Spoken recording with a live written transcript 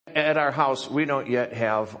At our house, we don't yet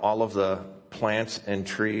have all of the plants and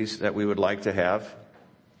trees that we would like to have.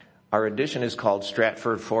 Our addition is called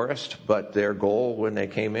Stratford Forest, but their goal when they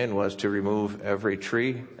came in was to remove every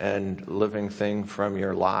tree and living thing from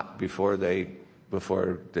your lot before they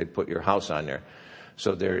put your house on there.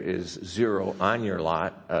 So there is 0 on your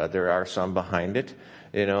lot. There are some behind it,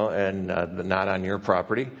 and not on your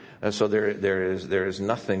property. So there is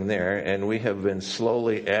nothing there. And we have been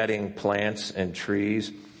slowly adding plants and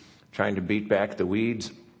trees, trying to beat back the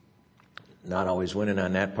weeds. Not always winning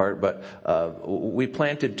on that part, but we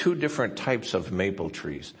planted 2 different types of maple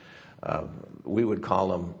trees. We would call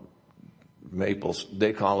them maples.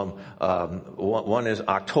 They call them, one is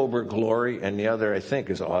October Glory and the other, I think,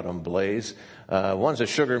 is Autumn Blaze. One's a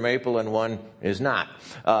sugar maple and one is not.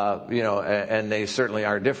 And they certainly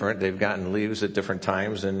are different. They've gotten leaves at different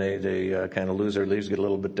times and they kind of lose their leaves, get a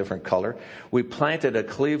little bit different color. We planted a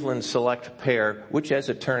Cleveland Select pear, which as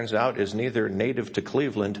it turns out is neither native to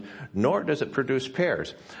Cleveland nor does it produce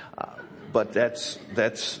pears. But that's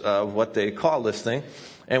what they call this thing.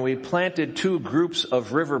 And we planted 2 groups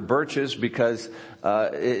of river birches because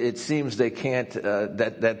it seems they can't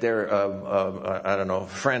that they're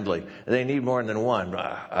friendly. They need more than one.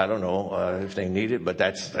 I don't know if they need it, but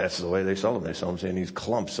that's the way they sell them. They sell them in these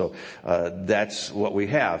clumps. So that's what we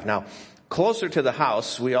have now. Closer to the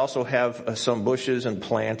house, we also have some bushes and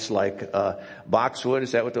plants like boxwood.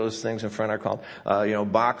 Is that what those things in front are called?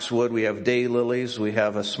 Boxwood. We have daylilies. We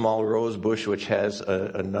have a small rose bush which has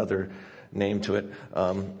another name to it.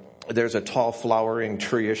 There's a tall flowering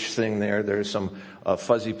tree-ish thing there. There's some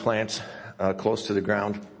fuzzy plants close to the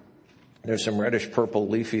ground. There's some reddish purple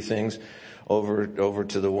leafy things over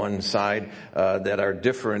to the one side that are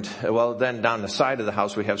different. Well, then down the side of the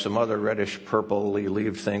house we have some other reddish purpley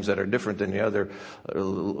leaved things that are different than the other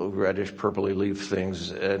reddish purpley leaved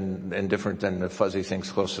things and different than the fuzzy things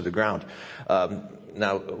close to the ground.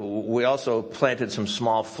 Now we also planted some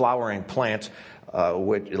small flowering plants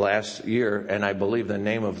which last year, and I believe the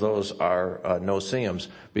name of those are no-see-ums,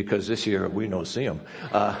 because this year we no-see them.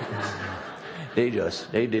 They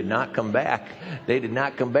did not come back. They did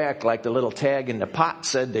not come back like the little tag in the pot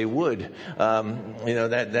said they would.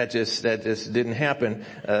 That just didn't happen.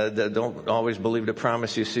 Don't always believe the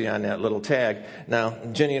promise you see on that little tag. Now,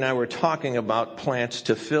 Jenny and I were talking about plants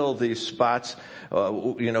to fill these spots,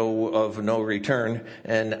 of no return.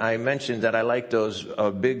 And I mentioned that I like those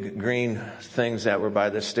big green things that were by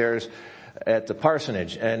the stairs at the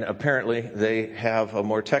parsonage. And apparently they have a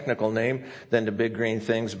more technical name than the big green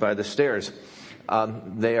things by the stairs.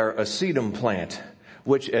 They are a sedum plant,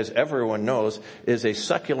 which, as everyone knows, is a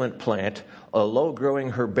succulent plant, a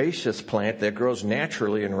low-growing herbaceous plant that grows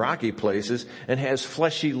naturally in rocky places and has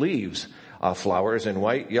fleshy leaves, flowers in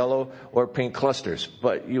white, yellow, or pink clusters.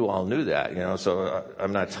 But you all knew that, so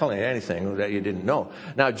I'm not telling you anything that you didn't know.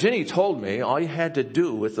 Now, Ginny told me all you had to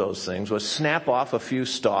do with those things was snap off a few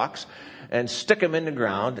stalks and stick them in the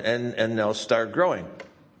ground and they'll start growing.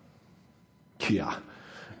 Yeah.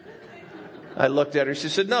 I looked at her. She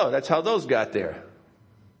said, no, that's how those got there.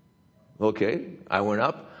 Okay. I went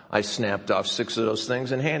up. I snapped off 6 of those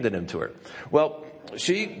things and handed them to her. Well,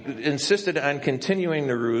 she insisted on continuing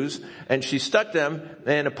the ruse, and she stuck them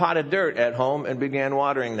in a pot of dirt at home and began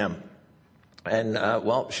watering them. And,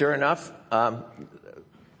 sure enough,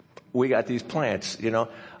 we got these plants,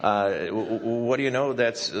 What do you know?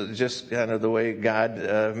 That's just kind of the way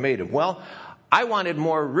God made them. Well, I wanted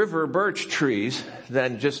more river birch trees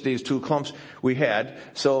than just these 2 clumps we had.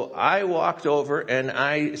 So I walked over and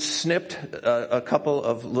I snipped a couple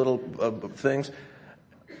of little things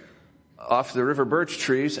off the river birch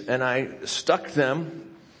trees and I stuck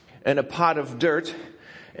them in a pot of dirt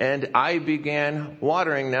and I began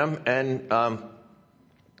watering them and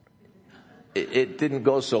it didn't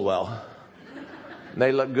go so well.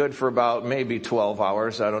 They looked good for about maybe 12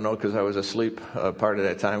 hours. I don't know, because I was asleep part of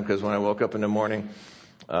that time, because when I woke up in the morning,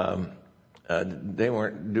 they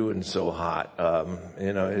weren't doing so hot.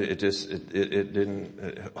 It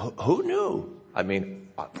didn't, who knew? I mean,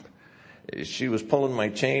 she was pulling my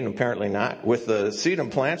chain, apparently not, with the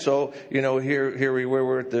sedum plant. So, here we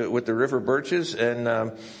were with the river birches and,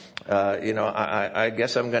 I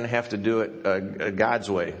guess I'm going to have to do it God's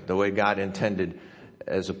way, the way God intended,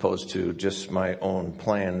 as opposed to just my own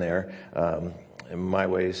plan there. My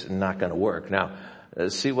way's not going to work. Now,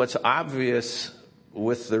 see, what's obvious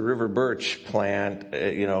with the river birch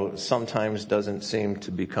plant, sometimes doesn't seem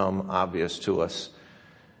to become obvious to us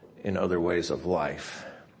in other ways of life.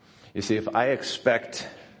 You see, if I expect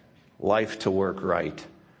life to work right,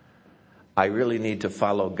 I really need to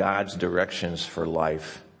follow God's directions for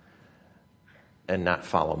life and not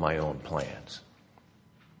follow my own plans.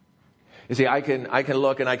 You see, I can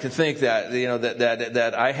look and I can think that,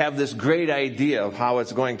 that I have this great idea of how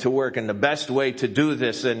it's going to work and the best way to do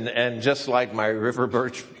this. And just like my River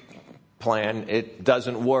Birch plan, it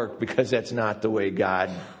doesn't work because that's not the way God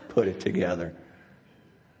put it together.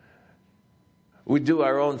 We do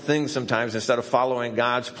our own thing sometimes instead of following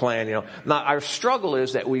God's plan, Now, our struggle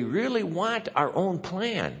is that we really want our own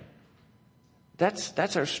plan.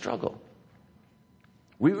 That's our struggle.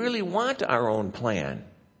 We really want our own plan.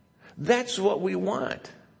 That's what we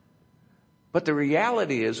want. But the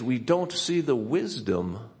reality is we don't see the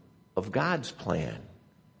wisdom of God's plan.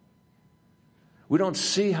 We don't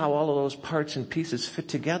see how all of those parts and pieces fit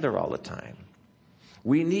together all the time.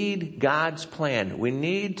 We need God's plan. We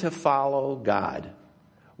need to follow God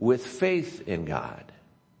with faith in God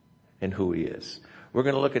and who He is. We're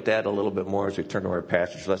going to look at that a little bit more as we turn to our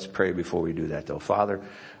passage. Let's pray before we do that, though. Father,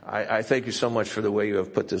 I thank you so much for the way you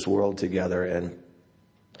have put this world together, and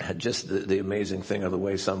just the amazing thing of the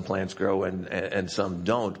way some plants grow and some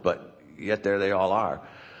don't, but yet there they all are.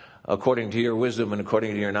 According to your wisdom and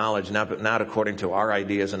according to your knowledge, not according to our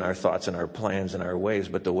ideas and our thoughts and our plans and our ways,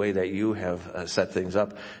 but the way that you have set things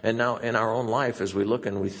up. And now in our own life, as we look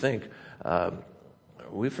and we think,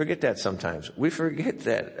 we forget that sometimes. We forget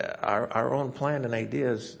that our own plan and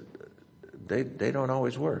ideas, they don't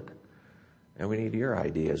always work. And we need your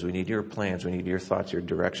ideas. We need your plans. We need your thoughts, your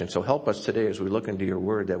direction. So help us today as we look into your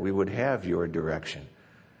word that we would have your direction,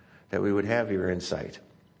 that we would have your insight.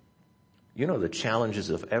 You know the challenges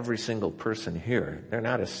of every single person here. They're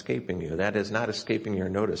not escaping you. That is not escaping your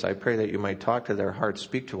notice. I pray that you might talk to their hearts,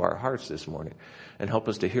 speak to our hearts this morning, and help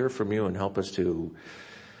us to hear from you and help us to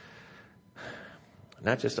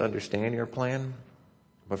not just understand your plan,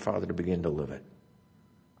 but, Father, to begin to live it.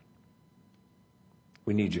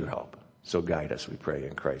 We need your help. So guide us, we pray,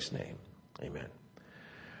 in Christ's name. Amen.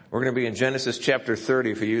 We're going to be in Genesis chapter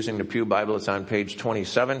 30. If you're using the Pew Bible, it's on page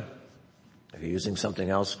 27. If you're using something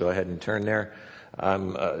else, go ahead and turn there.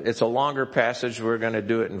 It's a longer passage. We're going to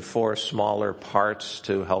do it in 4 smaller parts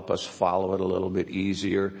to help us follow it a little bit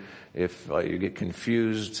easier. If you get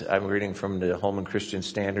confused, I'm reading from the Holman Christian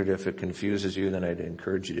Standard. If it confuses you, then I'd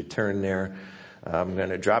encourage you to turn there. I'm going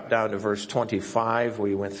to drop down to verse 25.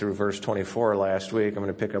 We went through verse 24 last week. I'm going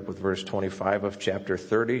to pick up with verse 25 of chapter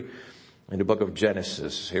 30 in the book of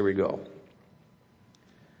Genesis. Here we go.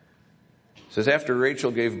 It says, after Rachel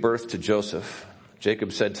gave birth to Joseph,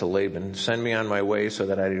 Jacob said to Laban, send me on my way so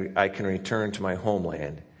that I can return to my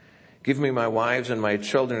homeland. Give me my wives and my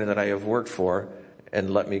children that I have worked for, and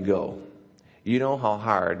let me go. You know how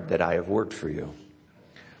hard that I have worked for you.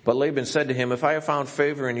 But Laban said to him, if I have found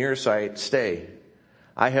favor in your sight, stay.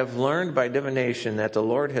 I have learned by divination that the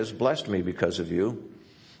Lord has blessed me because of you.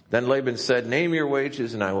 Then Laban said, name your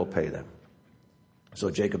wages and I will pay them. So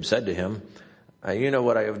Jacob said to him, you know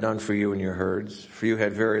what I have done for you and your herds, for you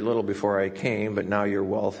had very little before I came, but now your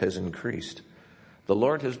wealth has increased. The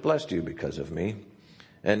Lord has blessed you because of me.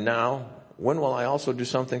 And now, when will I also do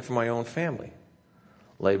something for my own family?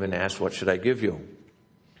 Laban asked, what should I give you?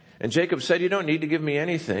 And Jacob said, you don't need to give me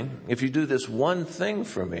anything. If you do this one thing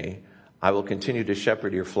for me, I will continue to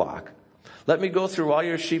shepherd your flock. Let me go through all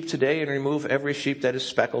your sheep today and remove every sheep that is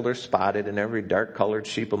speckled or spotted and every dark-colored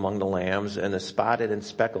sheep among the lambs and the spotted and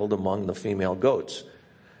speckled among the female goats.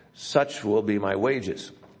 Such will be my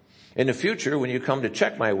wages. In the future, when you come to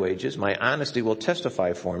check my wages, my honesty will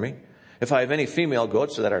testify for me. If I have any female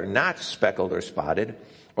goats that are not speckled or spotted,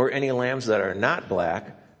 or any lambs that are not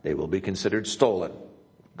black, they will be considered stolen.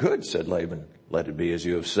 Good, said Laban. Let it be as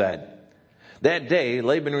you have said. That day,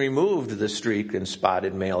 Laban removed the streaked and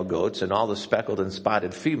spotted male goats and all the speckled and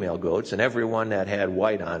spotted female goats and every one that had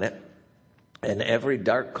white on it and every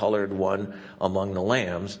dark-colored one among the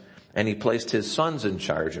lambs, and he placed his sons in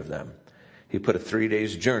charge of them. He put a 3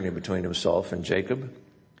 days journey between himself and Jacob.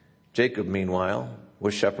 Jacob, meanwhile,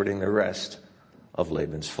 was shepherding the rest of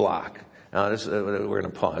Laban's flock. Now, we're going to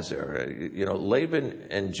pause there. Laban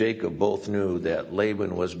and Jacob both knew that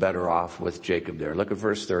Laban was better off with Jacob there. Look at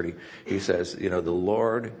verse 30. He says, the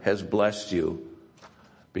Lord has blessed you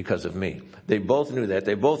because of me. They both knew that.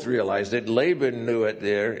 They both realized it. Laban knew it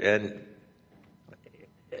there, and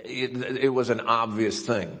it was an obvious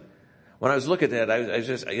thing. When I was looking at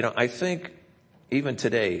that, I think even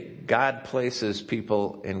today, God places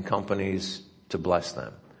people in companies to bless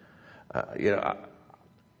them.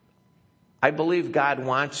 I believe God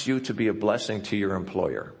wants you to be a blessing to your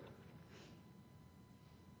employer.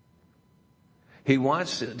 He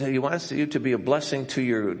wants you to be a blessing to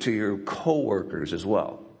your coworkers as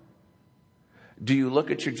well. Do you look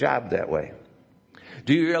at your job that way?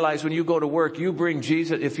 Do you realize when you go to work, you bring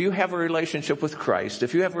Jesus? If you have a relationship with Christ,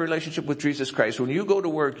 if you have a relationship with Jesus Christ, when you go to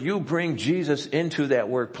work, you bring Jesus into that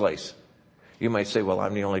workplace. You might say, well,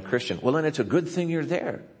 I'm the only Christian. Well, then it's a good thing you're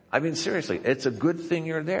there. I mean, seriously, it's a good thing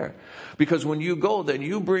you're there. Because when you go, then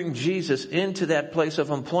you bring Jesus into that place of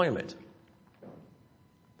employment.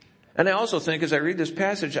 And I also think, as I read this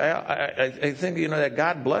passage, I think, that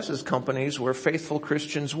God blesses companies where faithful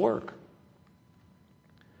Christians work.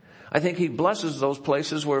 I think he blesses those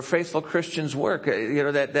places where faithful Christians work.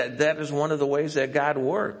 That is one of the ways that God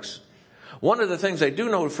works. One of the things I do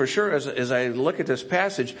know for sure as I look at this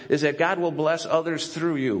passage is that God will bless others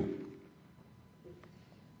through you.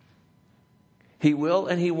 He will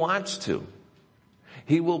and he wants to.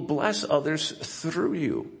 He will bless others through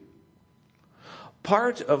you.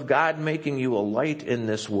 Part of God making you a light in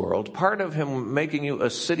this world, part of him making you a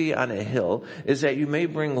city on a hill, is that you may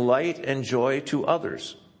bring light and joy to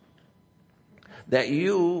others. That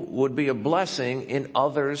you would be a blessing in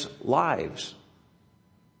others' lives.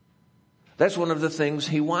 That's one of the things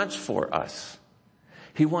he wants for us.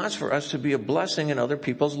 He wants for us to be a blessing in other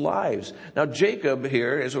people's lives. Now Jacob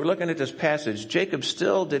here, as we're looking at this passage, Jacob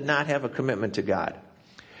still did not have a commitment to God.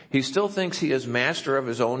 He still thinks he is master of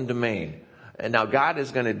his own domain. And now God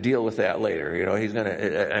is going to deal with that later. He's going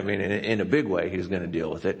to, in a big way, he's going to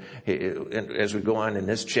deal with it. As we go on in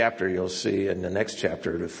this chapter, you'll see, in the next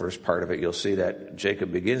chapter, the first part of it, you'll see that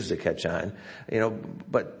Jacob begins to catch on.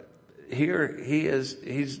 But here he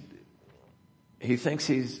thinks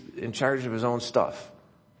he's in charge of his own stuff.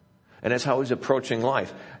 And that's how he's approaching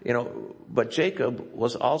life. But Jacob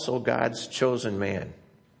was also God's chosen man.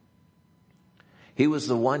 He was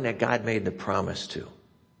the one that God made the promise to.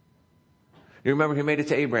 You remember he made it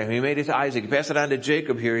to Abraham. He made it to Isaac. He passed it on to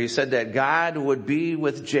Jacob here. He said that God would be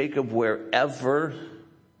with Jacob wherever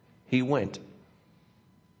he went.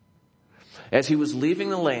 As he was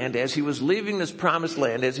leaving the land, as he was leaving this promised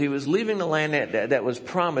land, as he was leaving the land that was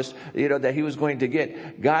promised, that he was going to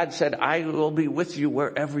get, God said, I will be with you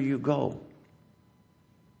wherever you go.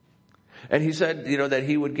 And he said, that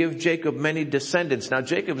he would give Jacob many descendants. Now,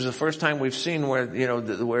 Jacob is the first time we've seen where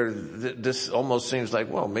this almost seems like,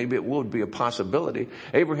 well, maybe it would be a possibility.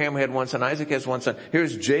 Abraham had one son, Isaac has one son.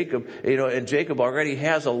 Here's Jacob, and Jacob already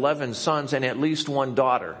has 11 sons and at least one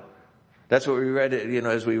daughter. That's what we read,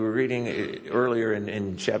 as we were reading earlier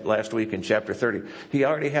last week in chapter 30. He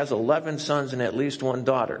already has 11 sons and at least one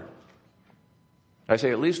daughter. I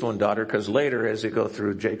say at least one daughter because later, as you go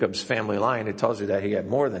through Jacob's family line, it tells you that he had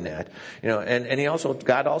more than that. And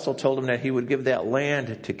God also told him that he would give that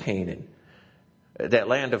land to Canaan,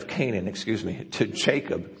 to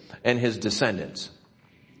Jacob and his descendants.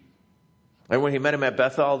 And when he met him at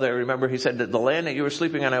Bethel, remember he said that the land that you were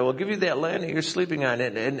sleeping on, I will give you that land that you're sleeping on,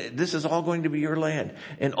 and this is all going to be your land.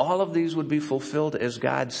 And all of these would be fulfilled as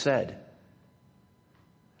God said.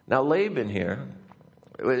 Now Laban here,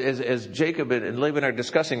 as Jacob and Laban are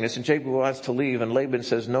discussing this, and Jacob wants to leave, and Laban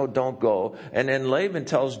says, no, don't go. And then Laban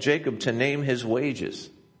tells Jacob to name his wages.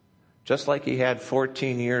 Just like he had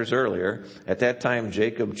 14 years earlier. At that time,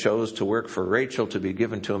 Jacob chose to work for Rachel to be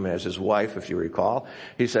given to him as his wife, if you recall.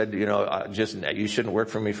 He said, you shouldn't work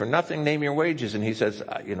for me for nothing, name your wages. And he says,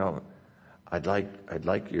 I'd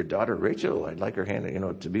like your daughter Rachel, I'd like her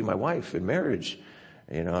hand, to be my wife in marriage.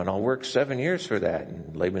 And I'll work 7 years for that.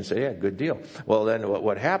 And Laban said, yeah, good deal. Well, then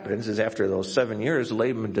what happens is after those 7 years,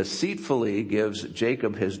 Laban deceitfully gives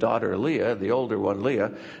Jacob his daughter Leah, the older one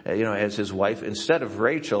Leah, as his wife instead of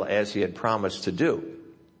Rachel as he had promised to do.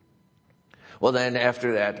 Well, then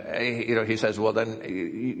after that, he says, well, then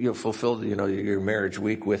you'll fulfill, your marriage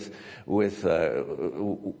week with Leah,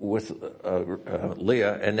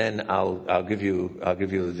 and then I'll give you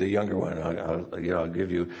the younger one. I'll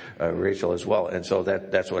give you Rachel as well. And so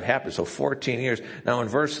that's what happened. So 14 years. Now in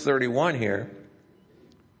verse 31 here,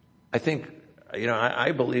 I think,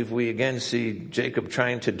 I believe we again see Jacob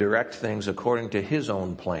trying to direct things according to his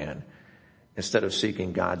own plan instead of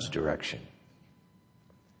seeking God's direction.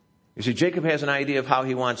 You see, Jacob has an idea of how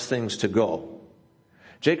he wants things to go.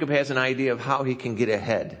 Jacob has an idea of how he can get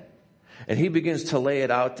ahead. And he begins to lay it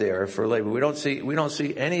out there for Laban. We don't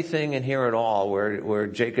see anything in here at all where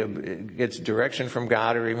Jacob gets direction from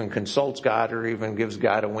God or even consults God or even gives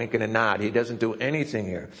God a wink and a nod. He doesn't do anything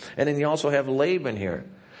here. And then you also have Laban here.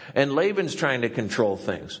 And Laban's trying to control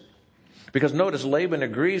things. Because notice, Laban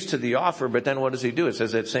agrees to the offer, but then what does he do? It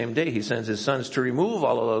says that same day he sends his sons to remove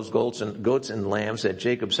all of those goats and lambs that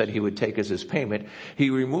Jacob said he would take as his payment. He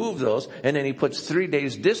removed those, and then he puts 3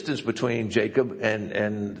 days distance between Jacob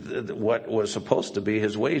and what was supposed to be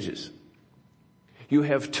his wages. You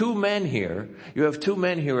have two men here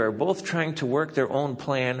who are both trying to work their own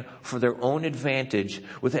plan for their own advantage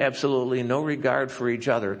with absolutely no regard for each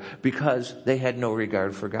other because they had no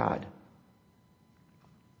regard for God.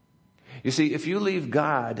 You see, if you leave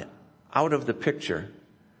God out of the picture,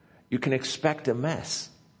 you can expect a mess.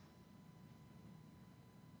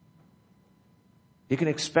 You can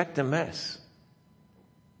expect a mess.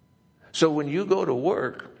 So when you go to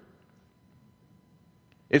work,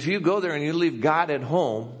 if you go there and you leave God at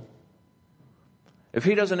home, if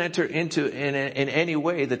he doesn't enter into in any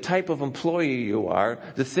way the type of employee you are,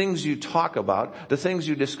 the things you talk about, the things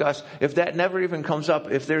you discuss, if that never even comes up,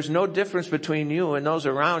 if there's no difference between you and those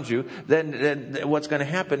around you, then what's going to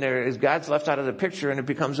happen there is God's left out of the picture and it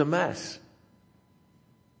becomes a mess.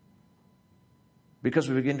 Because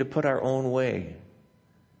we begin to put our own way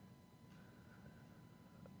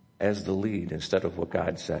as the lead instead of what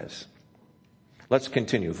God says. Let's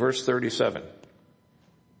continue. Verse 37.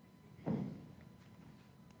 It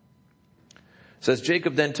says,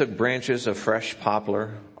 Jacob then took branches of fresh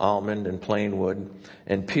poplar, almond, and plane wood,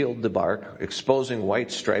 and peeled the bark, exposing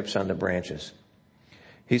white stripes on the branches.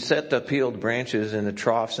 He set the peeled branches in the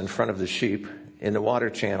troughs in front of the sheep, in the water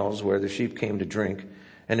channels where the sheep came to drink,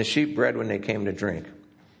 and the sheep bred when they came to drink.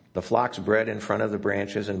 The flocks bred in front of the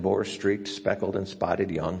branches and bore streaked, speckled, and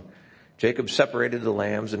spotted young. Jacob separated the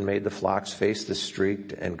lambs and made the flocks face the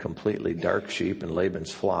streaked and completely dark sheep in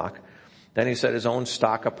Laban's flock. Then he set his own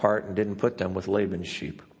stock apart and didn't put them with Laban's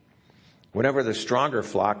sheep. Whenever the stronger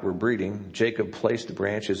flock were breeding, Jacob placed the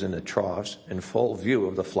branches in the troughs in full view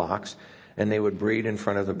of the flocks, and they would breed in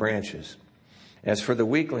front of the branches. As for the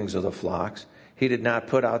weaklings of the flocks, he did not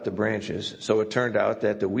put out the branches, so it turned out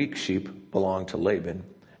that the weak sheep belonged to Laban,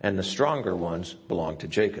 and the stronger ones belonged to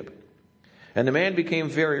Jacob. And the man became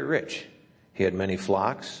very rich. He had many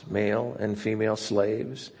flocks, male and female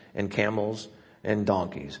slaves, and camels and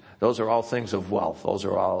donkeys. Those are all things of wealth. Those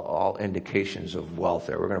are all indications of wealth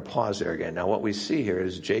there. We're going to pause there again. Now what we see here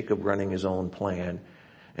is Jacob running his own plan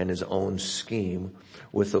and his own scheme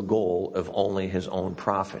with the goal of only his own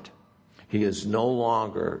profit. He is no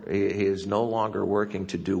longer working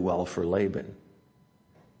to do well for Laban.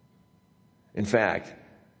 In fact,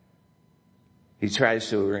 he tries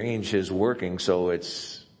to arrange his working so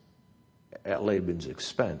it's at Laban's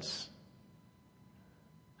expense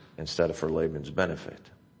instead of for Laban's benefit.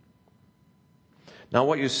 Now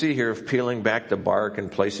what you see here of peeling back the bark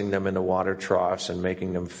and placing them in the water troughs and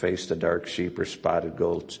making them face the dark sheep or spotted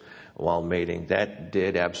goats while mating, that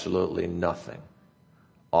did absolutely nothing.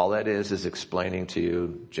 All that is explaining to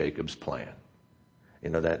you Jacob's plan. You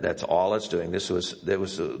know, that's all it's doing. This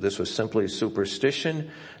was simply superstition,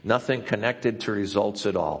 nothing connected to results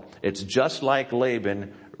at all. It's just like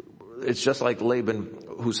Laban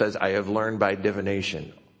who says, I have learned by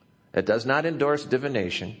divination. It does not endorse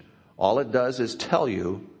divination. All it does is tell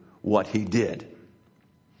you what he did.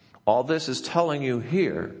 All this is telling you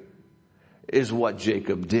here is what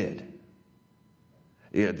Jacob did.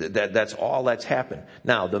 Yeah, that's all that's happened.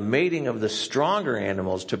 Now, the mating of the stronger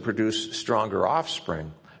animals to produce stronger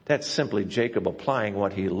offspring, that's simply Jacob applying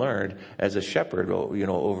what he learned as a shepherd,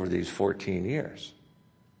 over these 14 years.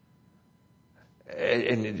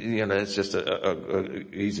 And it's just a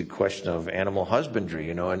easy question of animal husbandry,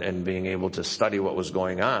 and being able to study what was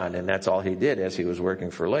going on. And that's all he did as he was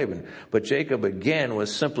working for Laban. But Jacob, again,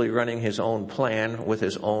 was simply running his own plan with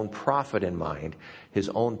his own profit in mind, his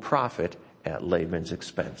own profit at Laban's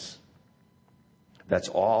expense. That's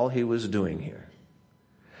all he was doing here.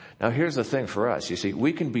 Now here's the thing for us. You see,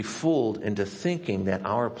 we can be fooled into thinking that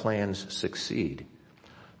our plans succeed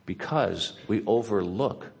because we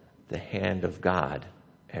overlook the hand of God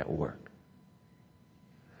at work.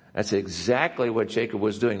 That's exactly what Jacob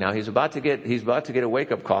was doing. Now he's about to get a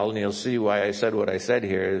wake-up call, and you'll see why I said what I said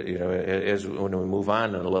here, as when we move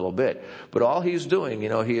on in a little bit. But all he's doing,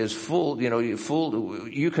 he is fooled,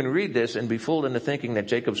 you can read this and be fooled into thinking that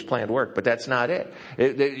Jacob's plan worked, but that's not it.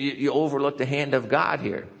 You overlook the hand of God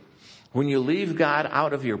here. When you leave God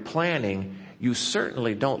out of your planning, you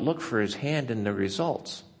certainly don't look for his hand in the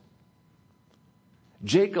results.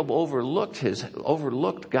 Jacob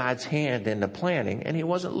overlooked God's hand in the planning, and he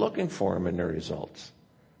wasn't looking for him in the results.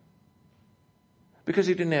 Because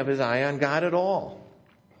he didn't have his eye on God at all.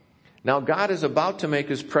 Now God is about to make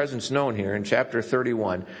his presence known here in chapter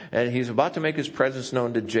 31, and he's about to make his presence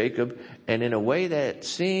known to Jacob, and in a way that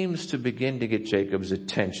seems to begin to get Jacob's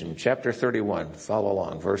attention. Chapter 31, follow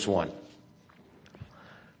along, verse 1.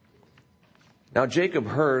 Now Jacob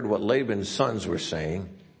heard what Laban's sons were saying,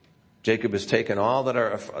 Jacob has taken all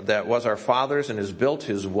that was our father's and has built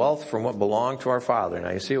his wealth from what belonged to our father.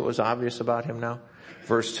 Now you see what was obvious about him now?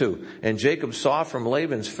 Verse 2. And Jacob saw from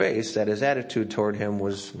Laban's face that his attitude toward him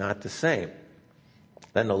was not the same.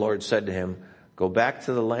 Then the Lord said to him, go back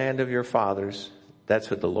to the land of your fathers. That's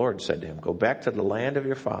what the Lord said to him. Go back to the land of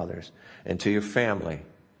your fathers and to your family,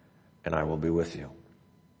 and I will be with you.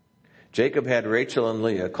 Jacob had Rachel and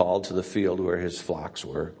Leah called to the field where his flocks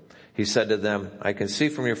were. He said to them, I can see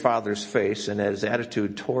from your father's face and that his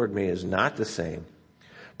attitude toward me is not the same.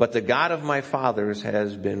 But the God of my fathers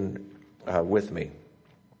has been with me.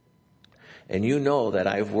 And you know that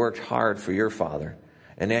I've worked hard for your father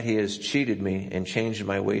and that he has cheated me and changed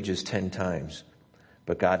my wages 10 times.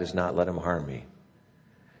 But God has not let him harm me.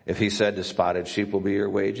 If he said the spotted sheep will be your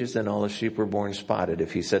wages, then all the sheep were born spotted.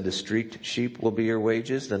 If he said the streaked sheep will be your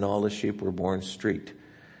wages, then all the sheep were born streaked.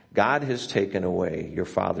 God has taken away your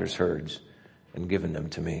father's herds and given them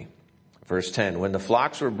to me. Verse 10, when the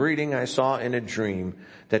flocks were breeding, I saw in a dream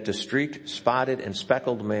that the streaked, spotted, and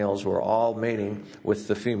speckled males were all mating with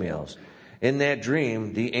the females. In that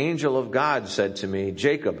dream, the angel of God said to me,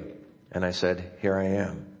 Jacob. And I said, here I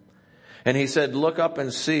am. And he said, look up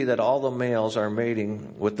and see that all the males are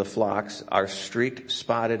mating with the flocks, are streaked,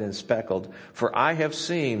 spotted, and speckled. For I have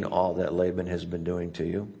seen all that Laban has been doing to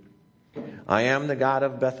you. I am the God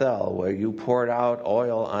of Bethel, where you poured out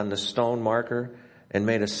oil on the stone marker and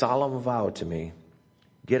made a solemn vow to me.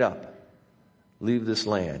 Get up, leave this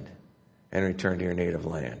land, and return to your native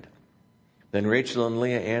land. Then Rachel and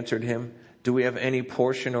Leah answered him, do we have any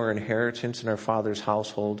portion or inheritance in our father's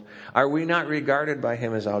household? Are we not regarded by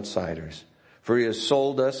him as outsiders? For he has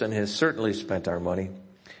sold us and has certainly spent our money.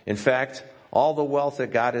 In fact, all the wealth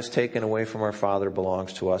that God has taken away from our father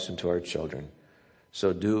belongs to us and to our children.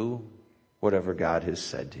 So do whatever God has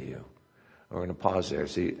said to you. We're going to pause there.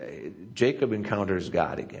 See, Jacob encounters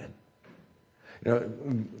God again. You know,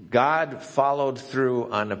 God followed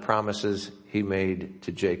through on the promises he made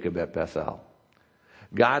to Jacob at Bethel.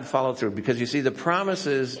 God followed through because you see the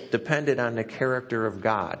promises depended on the character of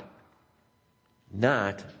God,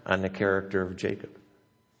 not on the character of Jacob.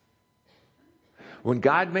 When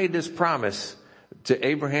God made this promise to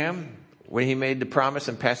Abraham, when he made the promise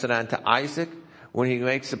and passed it on to Isaac, when he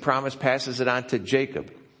makes the promise, passes it on to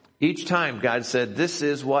Jacob. Each time God said, this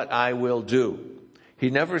is what I will do. He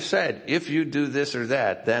never said, if you do this or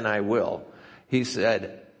that, then I will. He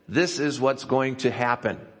said, this is what's going to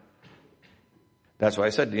happen. That's why I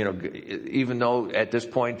said, you know, even though at this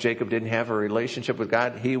point Jacob didn't have a relationship with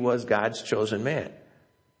God, he was God's chosen man.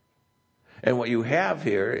 And what you have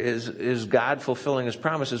here is God fulfilling his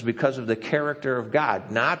promises because of the character of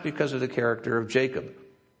God, not because of the character of Jacob.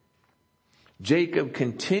 Jacob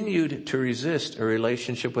continued to resist a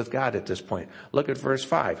relationship with God at this point. Look at verse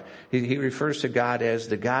 5. He refers to God as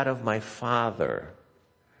the God of my father.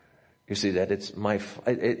 You see that it's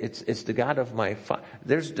the God of my father.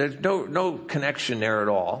 There's no connection there at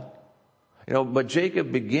all. You know, but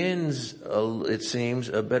Jacob begins, it seems,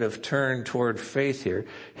 a bit of turn toward faith here.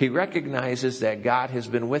 He recognizes that God has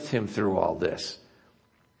been with him through all this.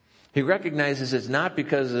 He recognizes it's not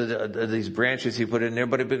because of these branches he put in there,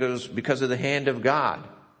 but because of the hand of God.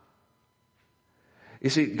 You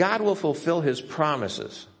see, God will fulfill his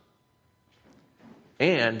promises,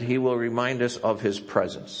 and he will remind us of his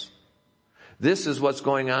presence. This is what's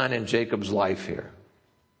going on in Jacob's life here.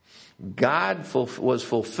 God was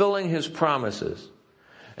fulfilling his promises,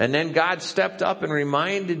 and then God stepped up and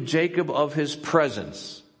reminded Jacob of his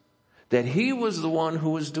presence, that he was the one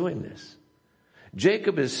who was doing this.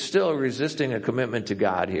 Jacob is still resisting a commitment to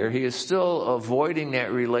God here. He is still avoiding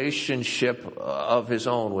that relationship of his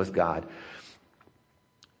own with God.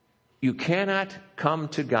 You cannot come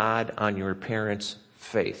to God on your parents'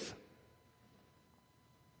 faith.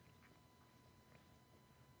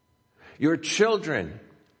 Your children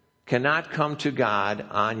cannot come to God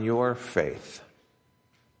on your faith.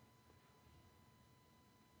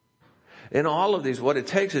 In all of these, what it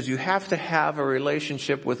takes is you have to have a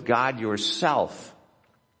relationship with God yourself.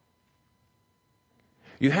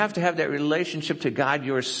 You have to have that relationship to God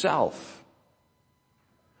yourself.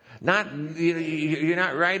 You're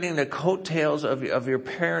not riding the coattails of your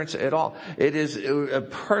parents at all. It is a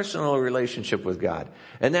personal relationship with God.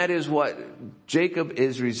 And that is what Jacob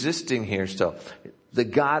is resisting here still. The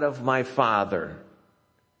God of my father.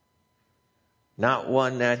 Not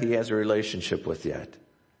one that he has a relationship with yet.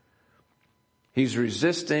 He's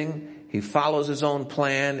resisting, he follows his own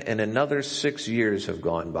plan, and another 6 years have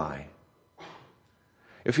gone by.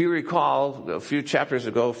 If you recall, a few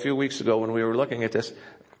weeks ago when we were looking at this,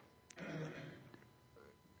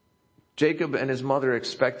 Jacob and his mother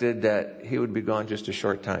expected that he would be gone just a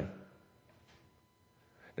short time.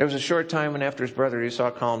 There was a short time, and after his brother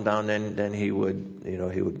Esau calmed down, then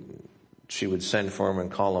she would send for him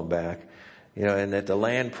and call him back. And that the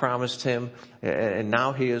land promised him, and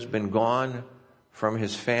now he has been gone from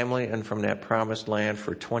his family and from that promised land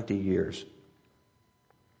for 20 years.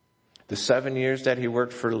 The 7 years that he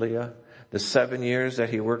worked for Leah, the 7 years that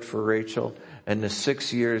he worked for Rachel, and the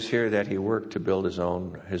 6 years here that he worked to build his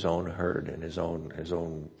own herd and his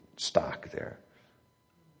own stock there.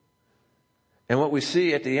 And what we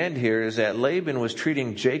see at the end here is that Laban was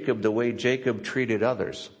treating Jacob the way Jacob treated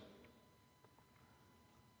others.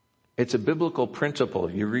 It's a biblical principle.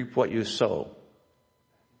 You reap what you sow.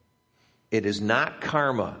 It is not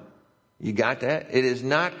karma. You got that? It is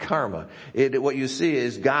not karma. What you see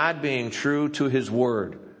is God being true to his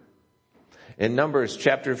word. In Numbers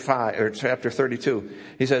chapter 32,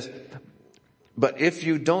 he says, "But if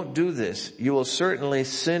you don't do this, you will certainly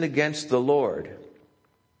sin against the Lord.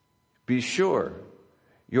 Be sure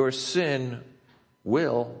your sin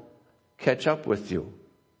will catch up with you."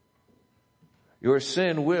 Your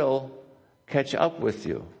sin will catch up with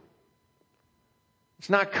you. It's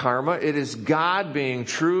not karma. It is God being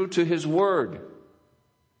true to his word.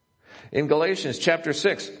 In Galatians chapter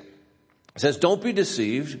 6, it says, "Don't be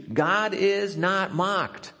deceived. God is not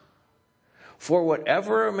mocked. For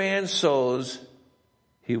whatever a man sows,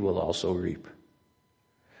 he will also reap.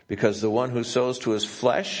 Because the one who sows to his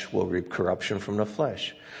flesh will reap corruption from the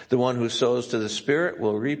flesh. The one who sows to the Spirit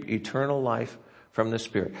will reap eternal life from the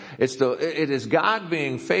Spirit." It is God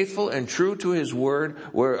being faithful and true to his word,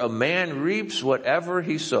 where a man reaps whatever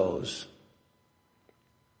he sows.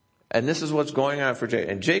 And this is what's going on for Jacob.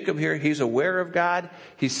 And Jacob here, he's aware of God.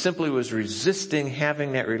 He simply was resisting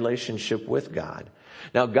having that relationship with God.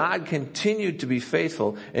 Now God continued to be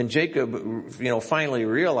faithful, and Jacob, finally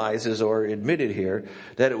realizes or admitted here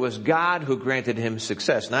that it was God who granted him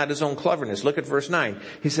success, not his own cleverness. Look at verse 9.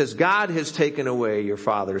 He says, "God has taken away your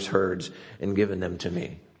father's herds and given them to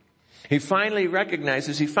me." He finally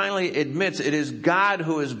recognizes, he finally admits it is God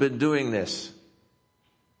who has been doing this.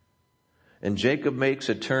 And Jacob makes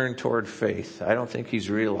a turn toward faith. I don't think he's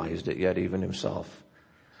realized it yet, even himself.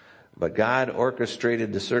 But God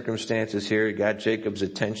orchestrated the circumstances here. He got Jacob's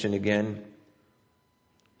attention again.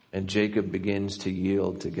 And Jacob begins to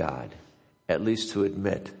yield to God, at least to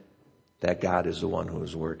admit that God is the one who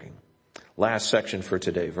is working. Last section for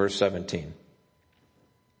today, verse 17.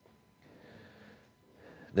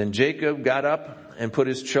 "Then Jacob got up and put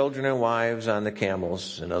his children and wives on the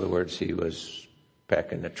camels." In other words, he was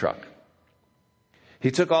packing the truck. "He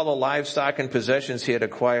took all the livestock and possessions he had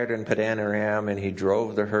acquired in Padan Aram, and he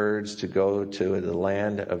drove the herds to go to the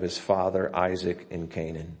land of his father Isaac in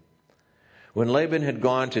Canaan. When Laban had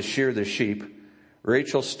gone to shear the sheep,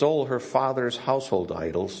 Rachel stole her father's household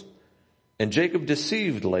idols, and Jacob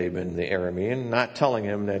deceived Laban the Aramean, not telling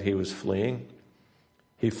him that he was fleeing.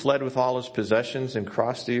 He fled with all his possessions and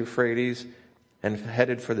crossed the Euphrates and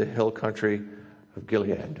headed for the hill country of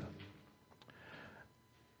Gilead."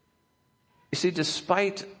 You see,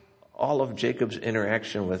 despite all of Jacob's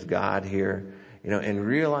interaction with God here, and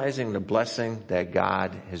realizing the blessing that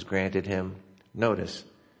God has granted him, notice,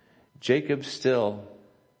 Jacob still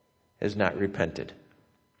has not repented.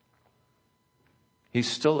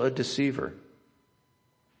 He's still a deceiver.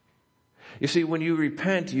 You see, when you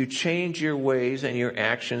repent, you change your ways and your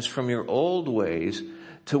actions from your old ways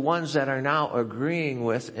to ones that are now agreeing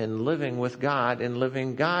with and living with God and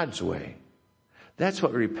living God's way. That's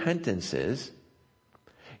what repentance is.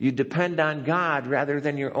 You depend on God rather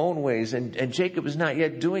than your own ways. And Jacob is not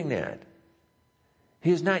yet doing that.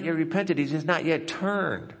 He has not yet repented. He has not yet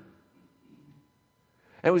turned.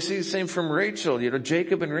 And we see the same from Rachel.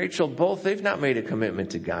 Jacob and Rachel both, they've not made a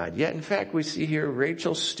commitment to God yet. In fact, we see here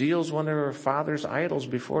Rachel steals one of her father's idols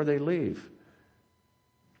before they leave.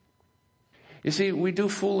 You see, we do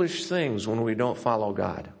foolish things when we don't follow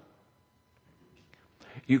God.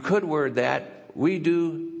 You could word that, we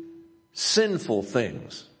do sinful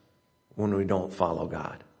things when we don't follow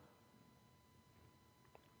God.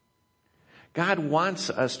 God wants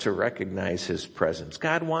us to recognize his presence.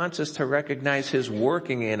 God wants us to recognize his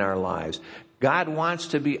working in our lives. God wants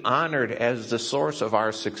to be honored as the source of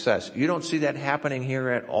our success. You don't see that happening here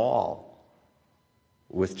at all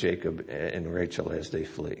with Jacob and Rachel as they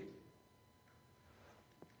flee.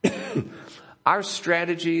 Our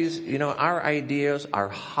strategies, our ideas are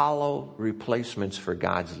hollow replacements for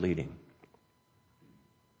God's leading.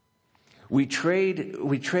 We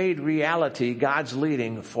trade reality, God's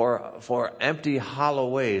leading, for empty, hollow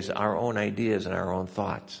ways, our own ideas and our own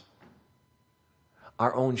thoughts,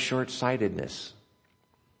 our own short-sightedness.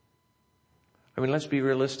 Let's be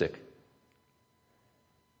realistic.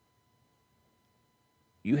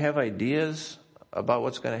 You have ideas about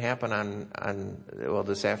what's going to happen on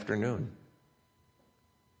this afternoon.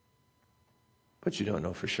 But you don't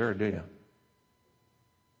know for sure, do you?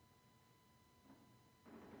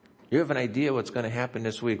 You have an idea what's going to happen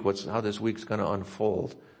this week, how this week's going to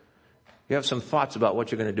unfold. You have some thoughts about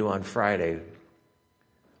what you're going to do on Friday.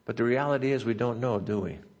 But the reality is we don't know, do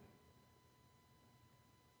we?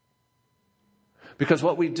 Because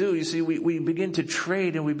what we do, you see, we begin to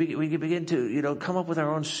trade and we begin to, come up with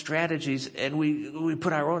our own strategies, and we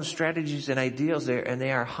put our own strategies and ideals there, and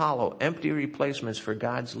they are hollow, empty replacements for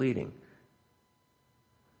God's leading.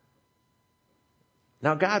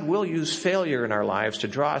 Now, God will use failure in our lives to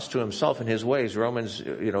draw us to himself in his ways. Romans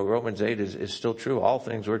 8 is still true. All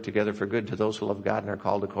things work together for good to those who love God and are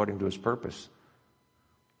called according to his purpose.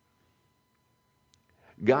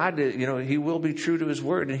 God, he will be true to his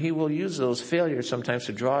word, and he will use those failures sometimes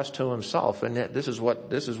to draw us to himself. And this is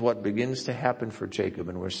what begins to happen for Jacob.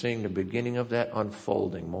 And we're seeing the beginning of that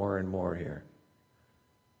unfolding more and more here.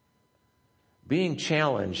 Being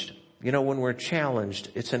challenged, when we're challenged,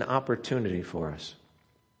 it's an opportunity for us.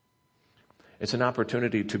 It's an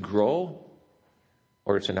opportunity to grow,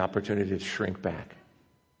 or it's an opportunity to shrink back.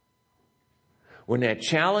 When that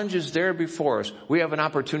challenge is there before us, we have an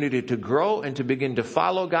opportunity to grow and to begin to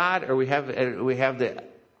follow God, or we have the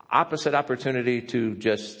opposite opportunity to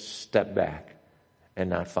just step back and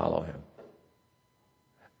not follow him.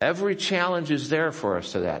 Every challenge is there for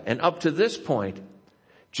us to that. And up to this point,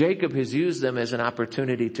 Jacob has used them as an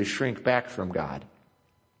opportunity to shrink back from God.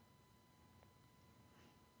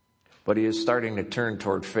 But he is starting to turn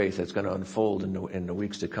toward faith that's going to unfold in the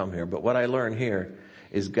weeks to come here. But what I learn here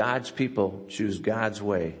is God's people choose God's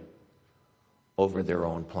way over their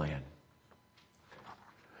own plan.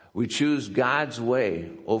 We choose God's way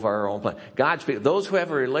over our own plan. God's people, those who have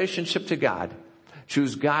a relationship to God,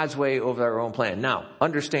 choose God's way over our own plan. Now,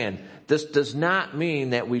 understand, this does not mean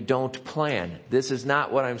that we don't plan. This is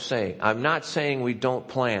not what I'm saying. I'm not saying we don't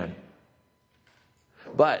plan.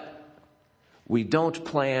 But we don't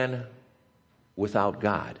plan without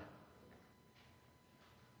God.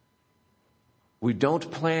 We don't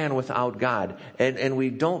plan without God. And we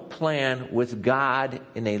don't plan with God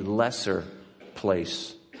in a lesser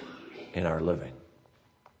place in our living.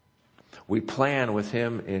 We plan with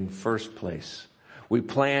him in first place. We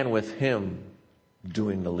plan with him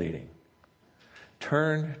doing the leading.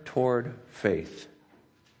 Turn toward faith.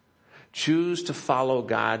 Choose to follow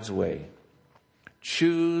God's way.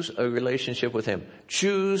 Choose a relationship with him.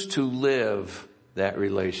 Choose to live that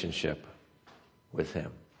relationship with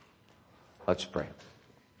him. Let's pray.